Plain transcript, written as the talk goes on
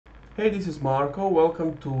Hey, this is Marco.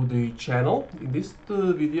 Welcome to the channel. In this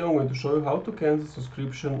video I'm going to show you how to cancel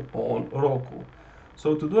subscription on Roku.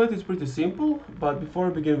 So to do it, it's pretty simple, but before I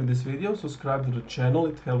begin with this video, subscribe to the channel.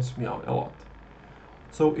 It helps me out a lot.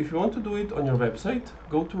 So if you want to do it on your website,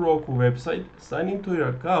 go to Roku website, sign into your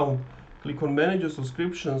account, click on Manage your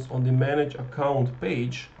subscriptions on the Manage Account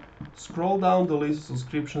page, scroll down the list of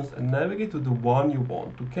subscriptions and navigate to the one you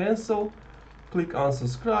want to cancel. Click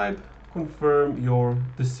Unsubscribe, confirm your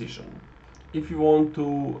decision. If you want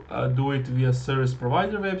to do it via service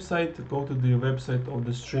provider website, go to the website of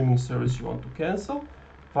the streaming service you want to cancel,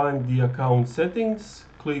 find the account settings,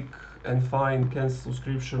 click and find cancel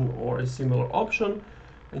subscription or a similar option,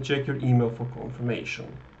 and check your email for confirmation.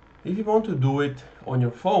 If you want to do it on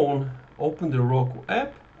your phone, open the Roku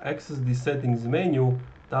app, access the settings menu,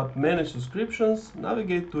 tap Manage Subscriptions,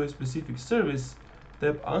 navigate to a specific service,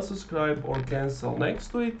 tap Unsubscribe or Cancel next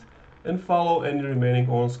to it, and follow any remaining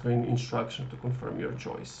on-screen instruction to confirm your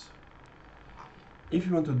choice. If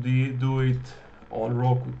you want to do it on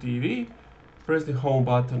Roku TV, press the home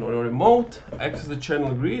button on your remote, access the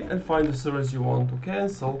channel grid and find the service you want to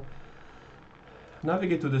cancel.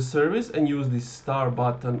 Navigate to the service and use the star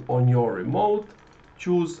button on your remote.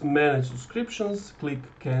 Choose Manage Subscriptions, click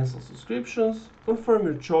Cancel Subscriptions, confirm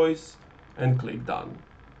your choice and click Done.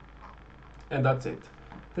 And that's it.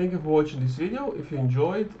 Thank you for watching this video. If you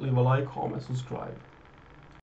enjoyed, leave a like, comment, subscribe.